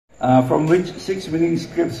from which 6 winning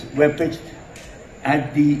scripts were pitched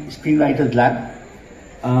at the Screenwriters Lab.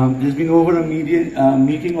 There's been over a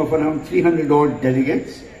meeting of around 300 odd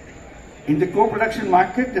delegates. In the co-production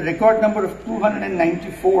market, the record number of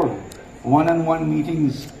 294 one-on-one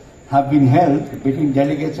meetings have been held between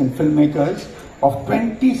delegates and filmmakers of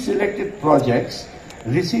 20 selected projects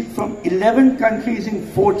received from 11 countries in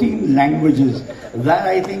 14 languages. That,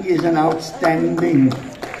 I think, is an outstanding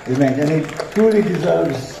event, and it truly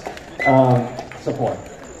deserves support.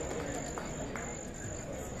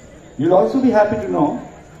 You'll also be happy to know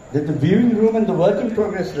that the viewing room and the work in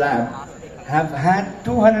progress lab have had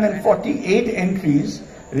 248 entries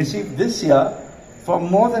received this year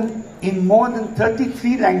in more than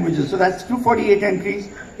 33 languages. So that's 248 entries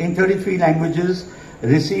in 33 languages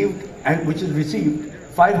received, and which has received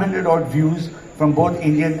 500 odd views from both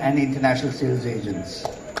Indian and international sales agents.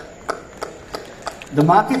 The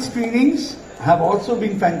market screenings have also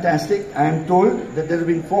been fantastic. I am told that there have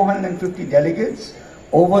been 450 delegates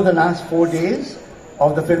over the last 4 days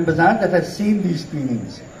of the Film Bazaar that has seen these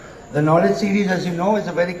screenings. The Knowledge Series, as you know, is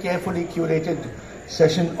a very carefully curated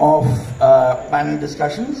session of panel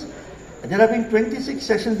discussions. There have been 26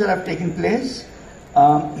 sessions that have taken place.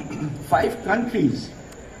 5 countries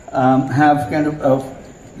have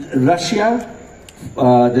Russia,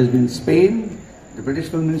 there's been Spain, the British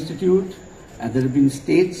Film Institute, and there have been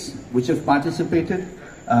states which have participated,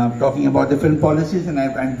 talking about the film policies,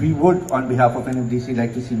 and we would, on behalf of NFDC,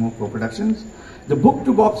 like to see more co-productions. The book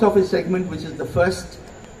to box office segment, which is the first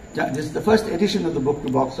edition of the book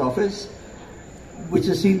to box office, which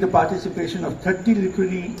has seen the participation of 30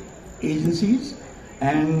 literary agencies,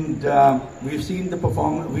 and we've seen the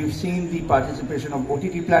participation of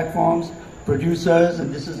OTT platforms, producers,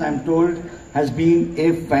 and this is, I'm told, has been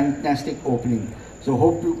a fantastic opening. So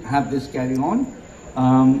hope to have this carry on.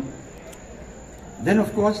 Then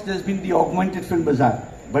of course there's been the augmented Film Bazaar.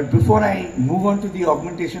 But before I move on to the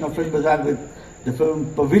augmentation of Film Bazaar with the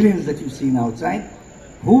film pavilions that you've seen outside,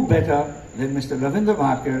 who better than Mr. Ravindra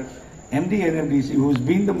Bharkar, MD NFDC, who's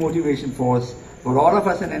been the motivation force for all of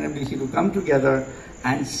us at NFDC to come together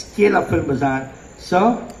and scale up Film Bazaar.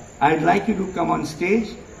 Sir, I'd like you to come on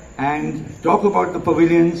stage and talk about the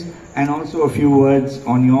pavilions and also a few words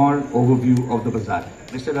on your overview of the bazaar.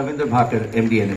 Mr. Ravindra Bharkar, MD NFDC.